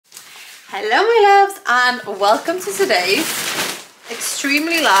Hello my loves and welcome to today's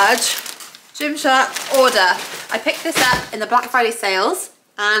extremely large Gymshark order. I picked this up in the Black Friday sales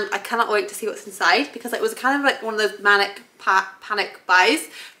and I cannot wait to see what's inside because it was kind of like one of those manic panic buys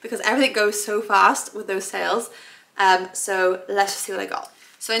because everything goes so fast with those sales. So let's just see what I got.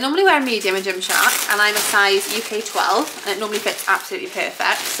 So I normally wear a medium in Gymshark and I'm a size UK 12 and it normally fits absolutely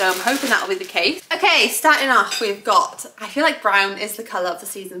perfect. So I'm hoping that'll be the case. Okay, starting off we've got, I feel like brown is the colour of the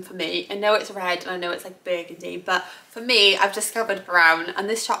season for me. I know it's red and I know it's like burgundy, but for me I've discovered brown, and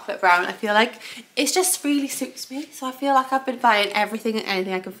this chocolate brown I feel like it just really suits me. So I feel like I've been buying everything and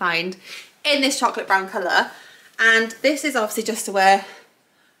anything I can find in this chocolate brown colour. And this is obviously just to wear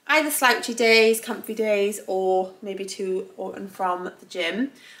either slouchy days, comfy days, or maybe to or and from the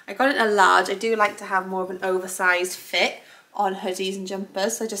gym. I got it in a large. I do like to have more of an oversized fit on hoodies and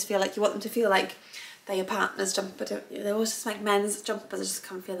jumpers. So I just feel like you want them to feel like they're your partner's jumper, don't you? They're always just like men's jumpers, are just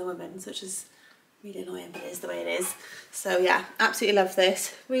comfy on the women's, which is really annoying, but it is the way it is. So yeah, absolutely love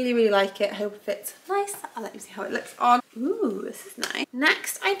this. Really, really like it. I hope it fits nice. I'll let you see how it looks on. Ooh, this is nice.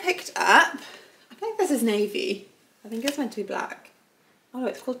 Next I picked up, I think this is navy. I think it's meant to be black. Oh,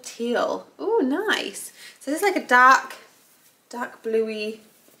 it's called teal. Oh, nice. So this is like a dark bluey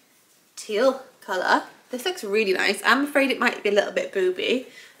teal colour. This looks really nice. I'm afraid it might be a little bit booby,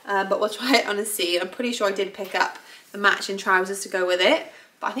 but we'll try it on and see. I'm pretty sure I did pick up the matching trousers to go with it,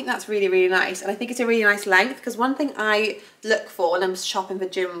 but I think that's really, really nice. And I think it's a really nice length because one thing I look for when I'm shopping for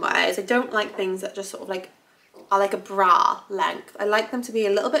gym wear is I don't like things that just sort of like are like a bra length. I like them to be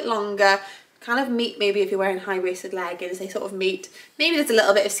a little bit longer, kind of meet, maybe if you're wearing high-waisted leggings, they sort of meet, maybe there's a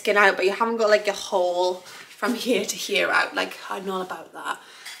little bit of skin out, but you haven't got like your hole from here to here out. Like, I'm not about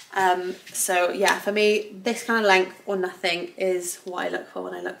that. So yeah, for me, this kind of length or nothing is what I look for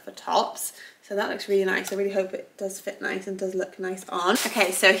when I look for tops. So that looks really nice. I really hope it does fit nice and does look nice on.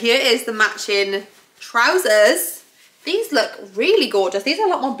 Okay, so here is the matching trousers. These look really gorgeous. These are a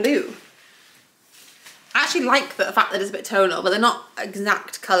lot more blue. I actually like the fact that it's a bit tonal, but they're not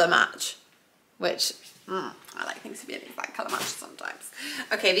exact colour match, which I like things to be an exact colour match sometimes.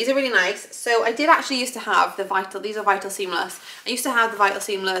 Okay, these are really nice. So I did actually used to have the Vital, these are Vital Seamless. I used to have the Vital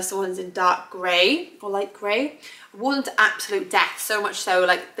Seamless ones in dark grey or light grey. I wore them to absolute death, so much so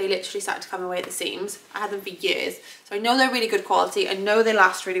like they literally started to come away at the seams. I had them for years. So I know they're really good quality. I know they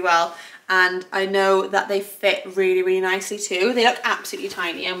last really well. And I know that they fit really, really nicely too. They look absolutely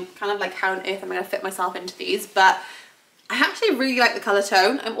tiny. I'm kind of like, how on earth am I gonna fit myself into these? But I actually really like the colour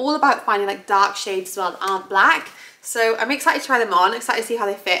tone. I'm all about finding like dark shades as well that aren't black. So I'm excited to try them on, excited to see how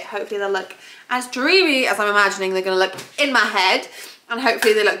they fit. Hopefully they'll look as dreamy as I'm imagining they're gonna look in my head. And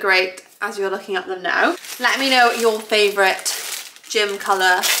hopefully they look great as you're looking at them now. Let me know your favourite gym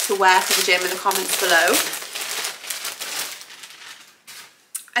colour to wear for the gym in the comments below.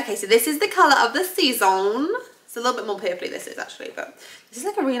 Okay, so this is the colour of the season. It's a little bit more purpley, this is actually, but this is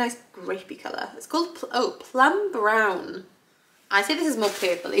like a really nice grapey colour. It's called, plum brown. I say this is more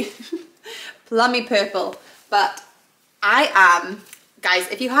purpley. Plummy purple. But I am, guys,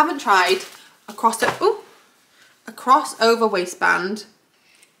 if you haven't tried a crossover waistband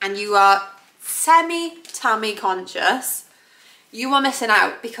and you are semi-tummy conscious, you are missing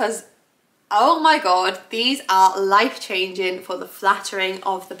out because, oh my god, these are life-changing for the flattering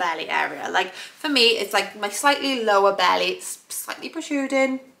of the belly area. Like, for me, it's like my slightly lower belly, it's slightly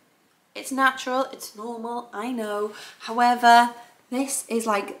protruding. It's natural, it's normal, I know. However, this is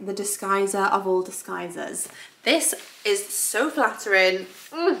like the disguiser of all disguisers. This is so flattering.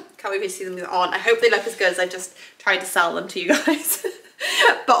 Can't wait to see them on. I hope they look as good as I just tried to sell them to you guys.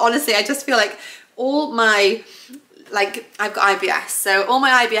 But honestly, I just feel like all my, like, I've got IBS, so all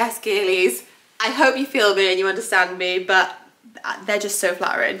my IBS girlies, I hope you feel me and you understand me, but they're just so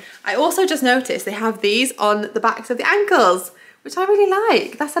flattering. I also just noticed they have these on the backs of the ankles, which I really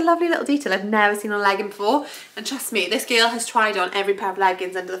like. That's a lovely little detail I've never seen on a legging before. And trust me, this girl has tried on every pair of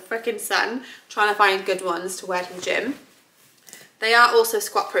leggings under the frickin' sun, trying to find good ones to wear to the gym. They are also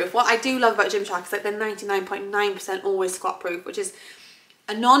squat proof. What I do love about Gymshark is like they're 99.9% always squat proof, which is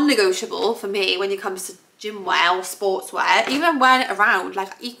a non-negotiable for me when it comes to gym wear or sports wear. Even when wearing it around,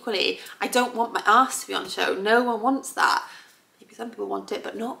 like equally, I don't want my arse to be on show. No one wants that. Maybe some people want it,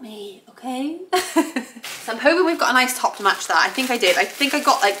 but not me, okay? So I'm hoping we've got a nice top to match that. I think I did. I think I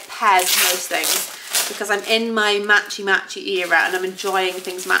got like pairs of most things because I'm in my matchy era and I'm enjoying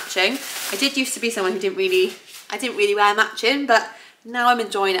things matching. I did used to be someone who didn't really wear matching, but now I'm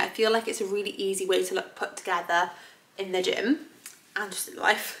enjoying it. I feel like it's a really easy way to look put together in the gym and just in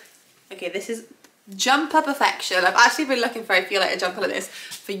life. Okay, this is jumper perfection. I've actually been looking for, I feel like, a jumper like this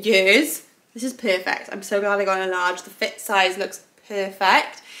for years. This is perfect. I'm so glad I got a large. The fit size looks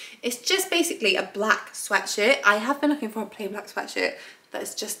perfect. It's just basically a black sweatshirt. I have been looking for a plain black sweatshirt that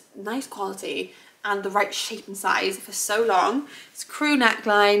is just nice quality and the right shape and size for so long. It's a crew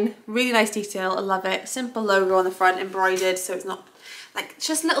neckline, really nice detail, I love it. Simple logo on the front, embroidered, so it's not like,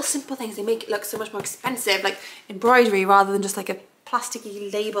 just little simple things. They make it look so much more expensive, like embroidery rather than just like a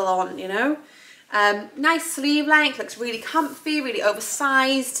plasticky label on, you know. Nice sleeve length, looks really comfy, really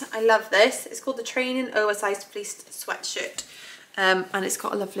oversized. I love this. It's called the Training Oversized Fleeced Sweatshirt, and it's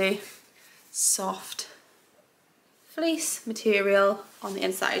got a lovely soft fleece material on the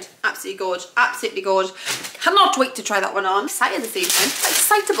inside. Absolutely gorgeous, absolutely gorgeous. Cannot wait to try that one on. Excited this evening,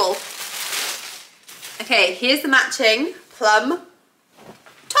 excitable. Okay, here's the matching plum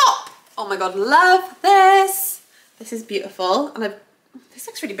top. Oh my god, love this. This is beautiful, and this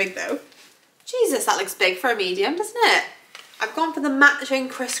looks really big though. Jesus, that looks big for a medium, doesn't it? I've gone for the matching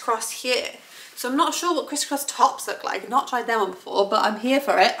crisscross here. So I'm not sure what crisscross tops look like. I've not tried them on before, but I'm here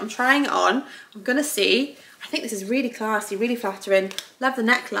for it. I'm trying it on. I'm gonna see. I think this is really classy, really flattering. Love the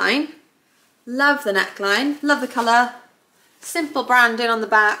neckline. Love the neckline. Love the colour. Simple branding on the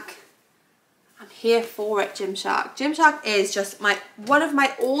back. I'm here for it, Gymshark. Gymshark is just one of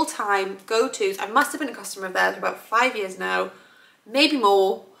my all-time go-tos. I must have been a customer of theirs for about 5 years now, maybe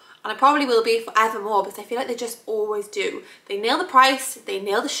more. And I probably will be forever more, because I feel like they just always do. They nail the price, they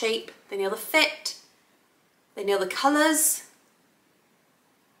nail the shape, they nail the fit, they nail the colours,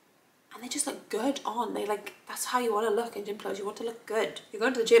 and they just look good on. That's how you want to look in gym clothes. You want to look good. You're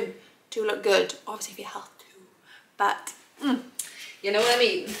going to the gym to look good. Obviously for your health too, but you know what I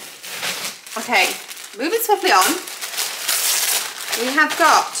mean. Okay, moving swiftly on. We have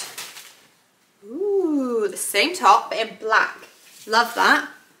got, the same top but in black. Love that.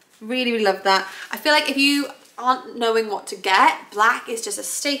 Really, really love that. I feel like if you aren't knowing what to get, black is just a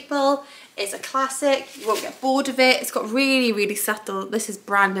staple. It's a classic. You won't get bored of it. It's got really, really subtle. This is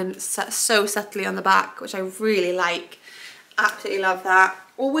branded so subtly on the back, which I really like. Absolutely love that.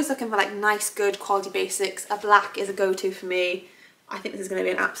 Always looking for like nice, good quality basics. A black is a go-to for me. I think this is going to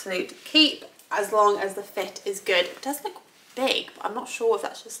be an absolute keep as long as the fit is good. It does look big, but I'm not sure if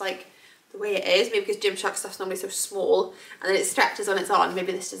that's just like the way it is, maybe because Gymshark stuff's normally so small and then it stretches on its on.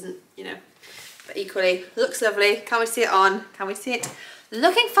 Maybe this doesn't, you know, but equally looks lovely. Can't wait to see it on. Can't wait to see it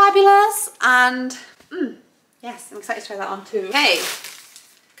looking fabulous. And yes, I'm excited to try that on too. Okay,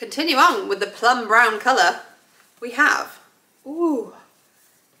 continue on with the plum brown colour. We have, ooh,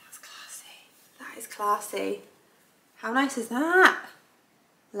 that's classy. That is classy. How nice is that?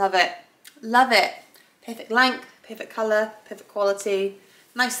 Love it. Love it. Perfect length, perfect colour, perfect quality.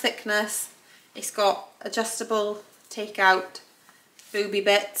 Nice thickness. It's got adjustable take-out booby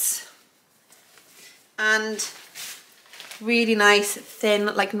bits and really nice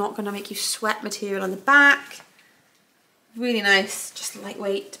thin, like not gonna make you sweat material on the back. Really nice, just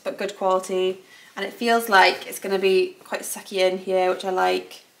lightweight but good quality, and it feels like it's gonna be quite sucky in here, which I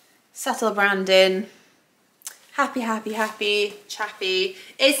like. Subtle branding. Happy, happy, happy, chappy.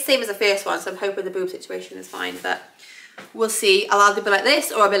 It's the same as the first one, so I'm hoping the boob situation is fine, but we'll see. I'll either be like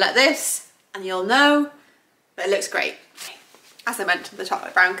this or I'll be like this, and you'll know, but it looks great. As I mentioned, the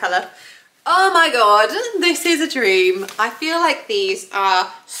chocolate brown colour. Oh my god, this is a dream. I feel like these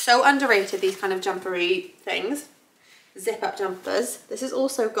are so underrated, these kind of jumpery things. Zip up jumpers. This has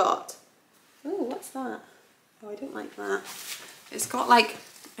also got, oh, what's that? Oh, I don't like that. It's got like,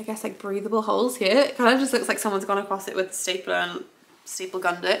 I guess like breathable holes here. It kind of just looks like someone's gone across it with a stapler and staple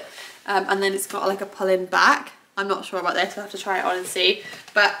gunned it. And then it's got like a pull-in back. I'm not sure about this, I'll have to try it on and see.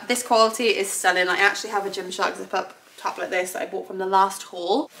 But this quality is stunning. I actually have a Gymshark zip up top like this that I bought from the last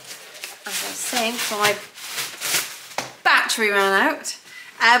haul. As I was saying, before my battery ran out.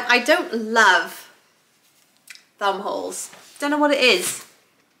 I don't love thumb holes. Don't know what it is.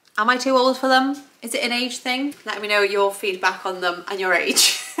 Am I too old for them? Is it an age thing? Let me know your feedback on them and your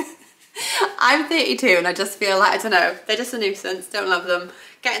age. I'm 32 and I just feel like, I don't know, they're just a nuisance. Don't love them.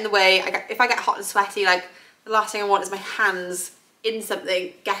 Get in the way. If I get hot and sweaty, like the last thing I want is my hands in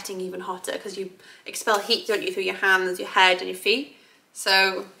something getting even hotter, because you expel heat, don't you, through your hands, your head and your feet.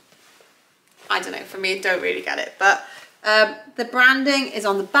 So I don't know, for me, don't really get it. But the branding is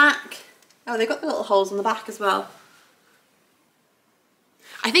on the back. Oh, they've got the little holes on the back as well.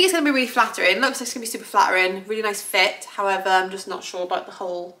 I think it's going to be really flattering. It looks like it's going to be super flattering. Really nice fit. However, I'm just not sure about the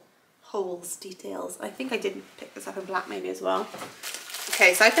whole holes details. I think I did pick this up in black maybe as well.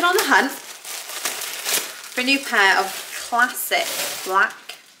 Okay, so I've been on the hunt for a new pair of classic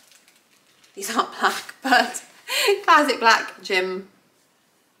black, these aren't black, but classic black gym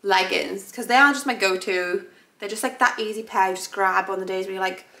leggings, because they are just my go-to. They're just like that easy pair you just grab on the days where you're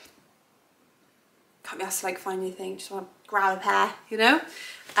like, can't be asked to like find anything, just want to grab a pair, you know.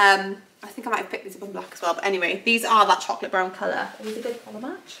 I think I might have picked these up in black as well, but anyway, these are that chocolate brown colour. Are these a good colour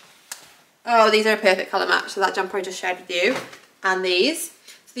match? Oh, these are a perfect colour match. So that jumper I just shared with you, and these.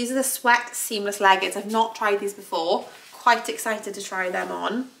 So these are the Sweat Seamless Leggings. I've not tried these before. Quite excited to try them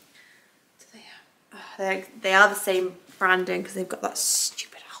on. So they are the same branding because they've got that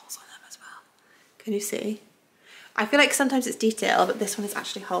stupid holes on them as well. Can you see? I feel like sometimes it's detail, but this one is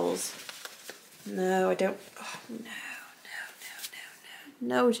actually holes. No, I don't. Oh,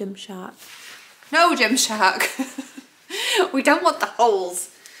 no, Gymshark. No, Gymshark. We don't want the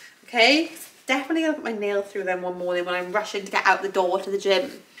holes. Okay? Definitely gonna put my nail through them one morning when I'm rushing to get out the door to the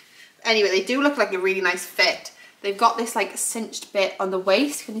gym. Anyway, they do look like a really nice fit. They've got this like cinched bit on the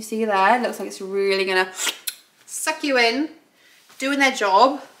waist. Can you see there? It looks like it's really gonna suck you in. Doing their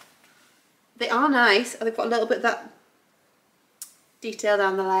job. They are nice. They've got a little bit of that detail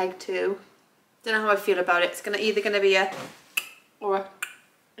down the leg too. Don't know how I feel about it. It's either gonna be a or a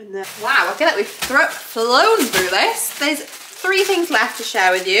in there. Wow, I feel like we've flown through this. There's 3 things left to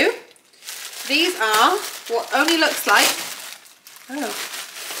share with you. These are what only looks like, oh,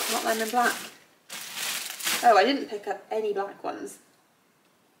 not them in black. Oh, I didn't pick up any black ones.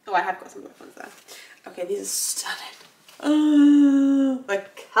 Oh, I have got some black ones there. Okay, these are stunning. Oh, the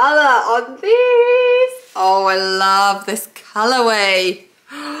colour on these. Oh, I love this colourway.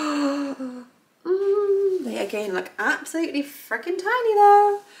 They again look absolutely freaking tiny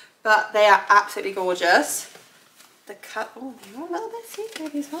though, but they are absolutely gorgeous. The cut, oh, they're a little bit see-through,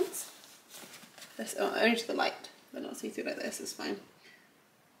 these ones. This, oh, only to the light. They're not see-through like this, it's fine.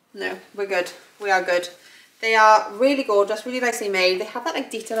 No, we're good. We are good. They are really gorgeous, really nicely made. They have that like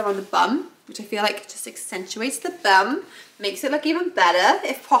detail around the bum, which I feel like just accentuates the bum, makes it look even better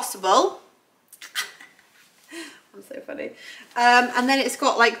if possible. I'm so funny. And then it's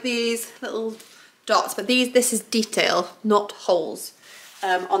got like these little dots, but this is detail, not holes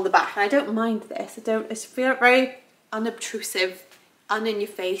on the back. And I don't mind this. I feel very unobtrusive, in your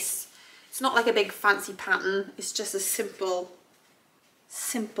face. It's not like a big fancy pattern. It's just a simple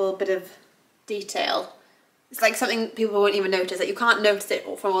bit of detail. It's like something people won't even notice. Like you can't notice it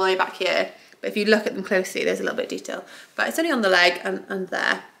from all the way back here, but if you look at them closely, there's a little bit of detail. But it's only on the leg and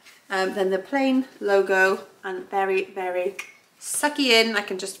there. Then the plain logo and very, very sucky in. I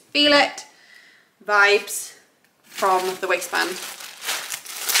can just feel it. Vibes from the waistband.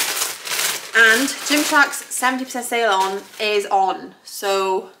 And Gymshark's 70% sale is on.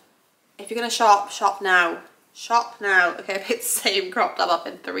 So if you're gonna shop now. Shop now. Okay, I picked the same crop top up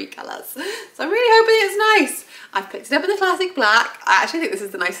in 3 colours. So I'm really hoping it's nice. I've picked it up in the classic black. I actually think this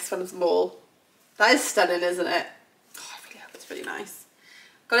is the nicest one of them all. That is stunning, isn't it? Oh, I really hope it's really nice.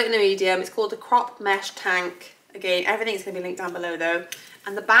 Got it in a medium. It's called the Crop Mesh Tank. Again, everything's going to be linked down below though.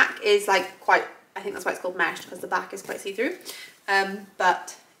 And the back is like quite, I think that's why it's called mesh, because the back is quite see-through.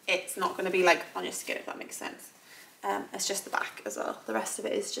 But it's not going to be like on your skin, if that makes sense. It's just the back as well. The rest of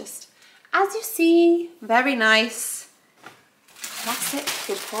it is just, as you see, very nice, classic,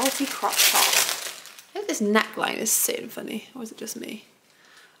 good quality crop top. I think this neckline is sitting funny, or is it just me?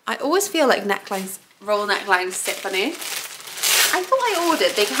 I always feel like necklines, roll necklines sit funny. I thought I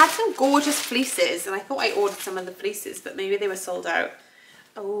ordered, they had some gorgeous fleeces, and I thought I ordered some of the fleeces, but maybe they were sold out.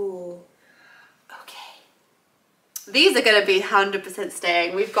 Oh, okay. These are going to be 100%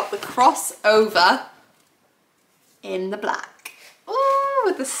 staying. We've got the crossover in the black. Oh,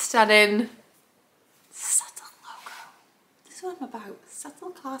 with the stunning, subtle logo. This is what I'm about. Subtle,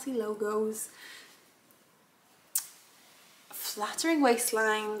 classy logos. Flattering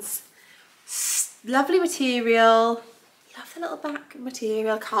waistlines. Lovely material. Love the little back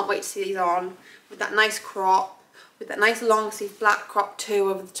material. Can't wait to see these on. With that nice crop. With that nice long sleeve black crop too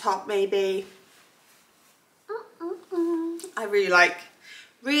over the top maybe. I really like.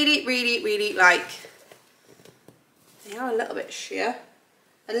 Really, really, really like. They are a little bit sheer.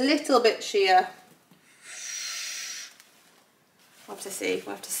 A little bit sheer. We'll have to see.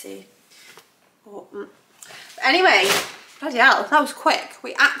 We'll have to see. Oh, But anyway, bloody hell, that was quick.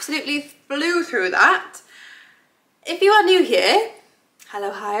 We absolutely flew through that. If you are new here,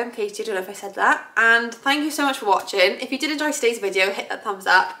 hello, hi, I'm Katie. I don't know if I said that. And thank you so much for watching. If you did enjoy today's video, hit that thumbs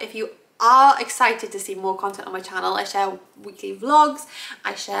up. If you are excited to see more content on my channel, I share weekly vlogs.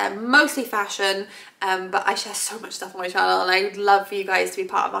 I share mostly fashion, but I share so much stuff on my channel, and I would love for you guys to be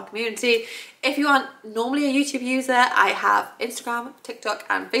part of our community. If you aren't normally a YouTube user, I have Instagram, TikTok,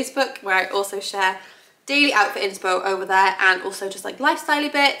 and Facebook, where I also share daily outfit inspo over there, and also just like lifestyle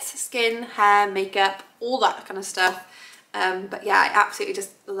bits, skin, hair, makeup, all that kind of stuff. But yeah, I absolutely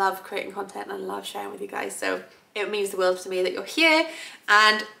just love creating content and love sharing with you guys, so it means the world to me that you're here.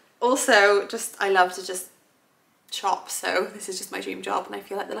 And Also, I love to just shop, so this is just my dream job and I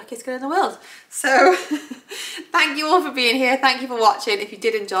feel like the luckiest girl in the world. So thank you all for being here. Thank you for watching. If you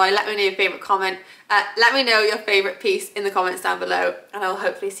did enjoy, let me know your favourite comment. Let me know your favourite piece in the comments down below, and I'll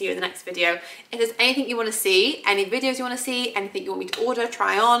hopefully see you in the next video. If there's anything you want to see, any videos you want to see, anything you want me to order,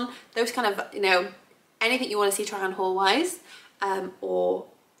 try on, those kind of, you know, anything you want to see try on haul wise, or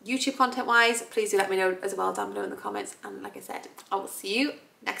YouTube content wise, please do let me know as well down below in the comments. And like I said, I will see you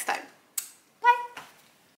next time.